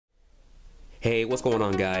Hey, what's going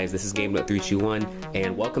on, guys? This is GameNut321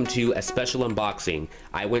 and welcome to a special unboxing.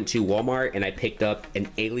 I went to Walmart and I picked up an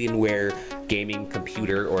Alienware gaming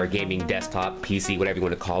computer or a gaming desktop PC, whatever you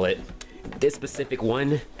want to call it. This specific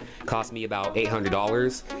one cost me about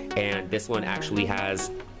 $800, and this one actually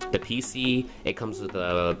has the PC. It comes with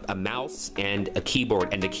a mouse and a keyboard,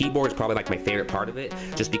 and the keyboard is probably like my favorite part of it,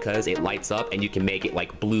 just because it lights up and you can make it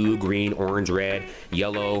like blue, green, orange, red,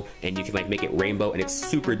 yellow, and you can like make it rainbow, and it's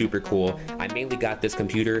super duper cool. I mainly got this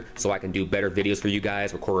computer so I can do better videos for you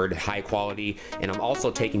guys, record high quality, and I'm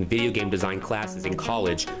also taking video game design classes in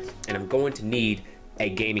college, and I'm going to need a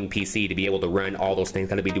gaming PC to be able to run all those things.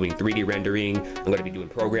 I'm going to be doing 3D rendering, I'm going to be doing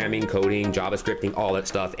programming, coding, JavaScripting, all that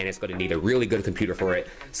stuff, and it's going to need a really good computer for it.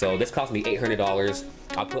 So this cost me $800.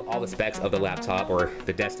 I'll put all the specs of the laptop or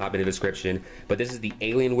the desktop in the description, but this is the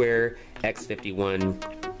Alienware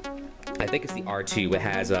x51. I think it's the R2. It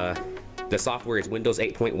has the software is Windows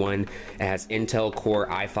 8.1. It has Intel Core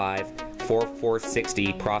i5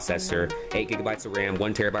 4460 processor, 8 GB of RAM,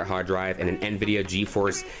 1 TB hard drive, and an NVIDIA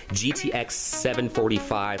GeForce GTX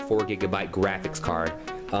 745 4 GB graphics card.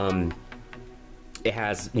 It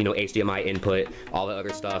has, you know, HDMI input, all the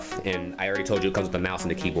other stuff, and I already told you it comes with a mouse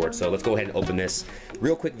and a keyboard. So let's go ahead and open this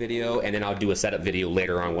real quick video, and then I'll do a setup video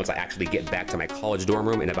later on once I actually get back to my college dorm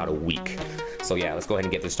room in about a week. So yeah, let's go ahead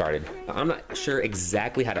and get this started. I'm not sure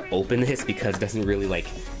exactly how to open this because it doesn't really like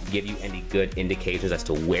give you any good indications as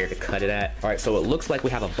to where to cut it at. All right, so it looks like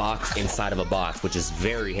we have a box inside of a box, which is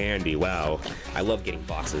very handy. Wow, I love getting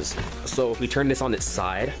boxes. So if we turn this on its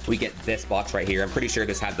side, we get this box right here. I'm pretty sure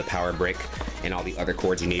this has the power brick and all the other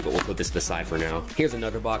cords you need, but we'll put this to the side for now. Here's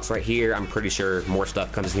another box right here. I'm pretty sure more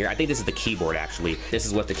stuff comes in here. I think this is the keyboard, actually. This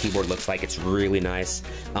is what the keyboard looks like. It's really nice.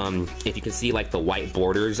 If you can see like the white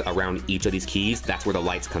borders around each of these keys, that's where the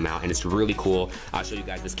lights come out, and it's really cool. I'll show you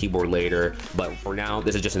guys this keyboard later, but for now,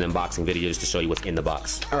 this is just an unboxing video just to show you what's in the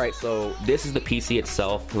box. All right, so this is the PC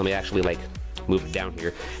itself. Let me actually like move it down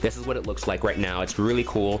here. This is what it looks like right now. It's really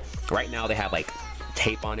cool. Right now they have like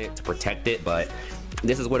tape on it to protect it, but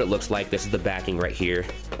this is what it looks like. This is the backing right here.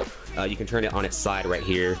 You can turn it on its side right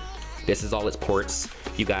here. This is all its ports.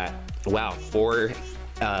 You got, wow, 4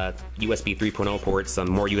 USB 3.0 ports, some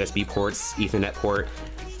more USB ports, Ethernet port.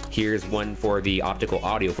 Here's one for the optical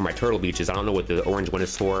audio for my Turtle Beaches. I don't know what the orange one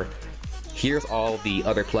is for. Here's all the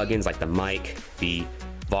other plugins like the mic, the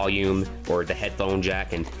volume, or the headphone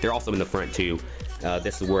jack, and they're also in the front too.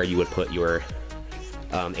 This is where you would put your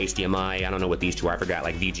HDMI. I don't know what these two are. I forgot,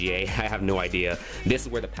 like VGA. I have no idea. This is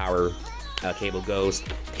where the power cable goes.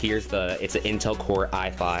 Here's it's an Intel Core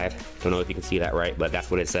i5. Don't know if you can see that right, but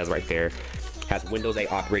that's what it says right there. Has Windows 8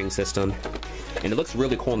 operating system, and it looks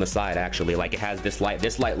really cool on the side actually. Like it has this light.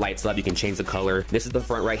 This light lights up. You can change the color. This is the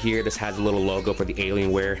front right here. This has a little logo for the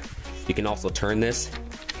Alienware. You can also turn this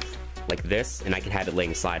like this, and I can have it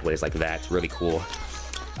laying sideways like that. It's really cool.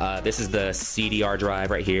 This is the CDR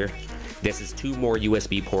drive right here. This is 2 more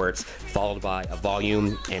USB ports, followed by a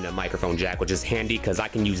volume and a microphone jack, which is handy because I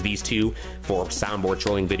can use these two for soundboard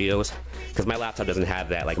trolling videos, because my laptop doesn't have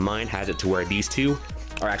that. Like mine has it to where these two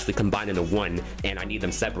are actually combined into one, and I need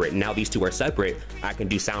them separate. Now these two are separate, I can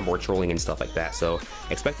do soundboard trolling and stuff like that. So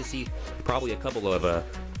expect to see probably a couple of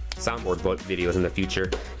soundboard videos in the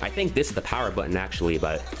future. I think this is the power button actually,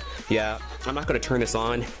 but yeah, I'm not going to turn this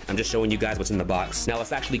on. I'm just showing you guys what's in the box. Now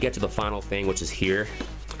let's actually get to the final thing, which is here.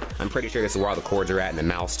 I'm pretty sure this is where all the cords are at, and the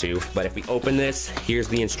mouse too. But if we open this, here's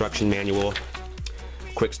the instruction manual,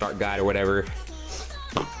 quick start guide or whatever.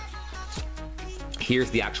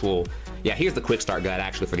 Here's the actual, yeah, here's the quick start guide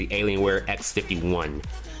actually for the Alienware x51.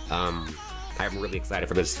 I'm really excited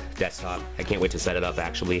for this desktop. I can't wait to set it up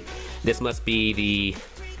actually. This must be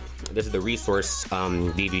this is the resource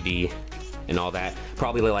DVD and all that.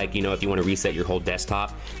 Probably like, you know, if you want to reset your whole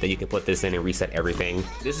desktop, then you can put this in and reset everything.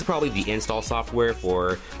 This is probably the install software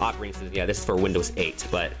for operating system. Yeah, this is for Windows 8,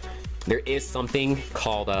 but there is something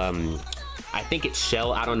called, I think it's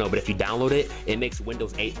Shell, I don't know, but if you download it, it makes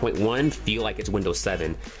Windows 8.1 feel like it's Windows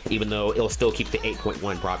 7, even though it'll still keep the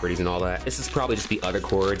 8.1 properties and all that. This is probably just the other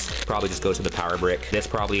cords, probably just goes to the power brick. This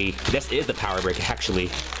is the power brick actually,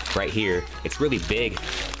 right here. It's really big,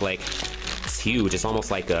 like, it's huge. It's almost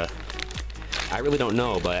like I really don't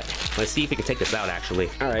know, but let's see if we can take this out actually.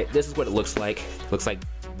 All right, this is what it looks like. Looks like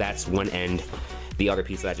that's one end. The other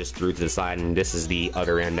piece that I just threw to the side, and this is the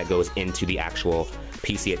other end that goes into the actual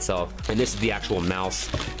PC itself. And this is the actual mouse.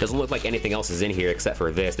 Doesn't look like anything else is in here except for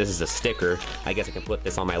this. This is a sticker. I guess I can put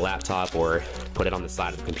this on my laptop or put it on the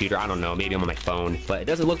side of the computer. I don't know, maybe on my phone. But it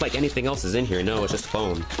doesn't look like anything else is in here. No, it's just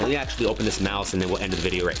foam. Let me actually open this mouse and then we'll end the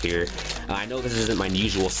video right here. I know this isn't my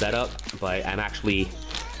usual setup, but I'm actually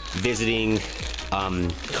visiting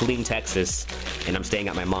Killeen, Texas, and I'm staying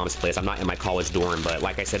at my mom's place. I'm not in my college dorm, but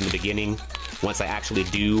like I said in the beginning, once I actually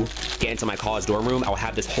do get into my college dorm room, I'll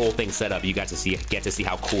have this whole thing set up. You guys get to see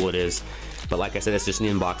how cool it is. But like I said, it's just an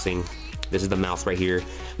unboxing. This is the mouse right here.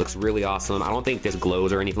 Looks really awesome. I don't think this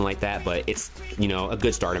glows or anything like that, but it's, you know, a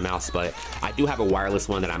good starter mouse. But I do have a wireless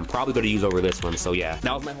one that I'm probably going to use over this one. So yeah,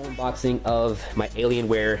 that was my whole unboxing of my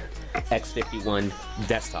Alienware x51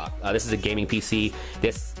 desktop. This is a gaming PC.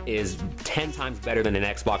 This is 10 times better than an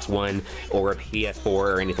Xbox One or a PS4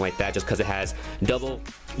 or anything like that, just because it has double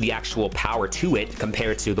the actual power to it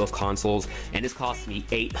compared to those consoles. And this cost me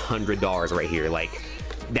 $800 right here. Like,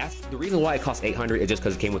 that's the reason why it cost $800 is just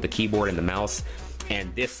because it came with the keyboard and the mouse.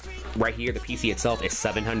 And this right here, the PC itself, is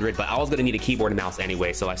 $700, but I was gonna need a keyboard and mouse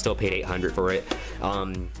anyway, so I still paid $800 for it.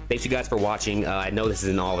 Thanks you guys for watching. I know this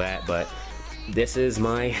isn't all that, but this is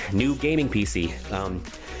my new gaming PC.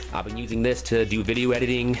 I've been using this to do video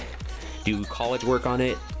editing, do college work on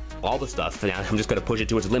it, all the stuff. Now I'm just gonna push it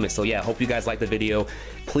to its limits. So yeah, hope you guys like the video.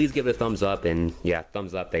 Please give it a thumbs up, and yeah,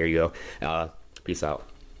 thumbs up. There you go. Peace out.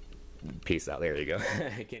 Peace out. There you go.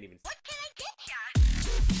 I can't even.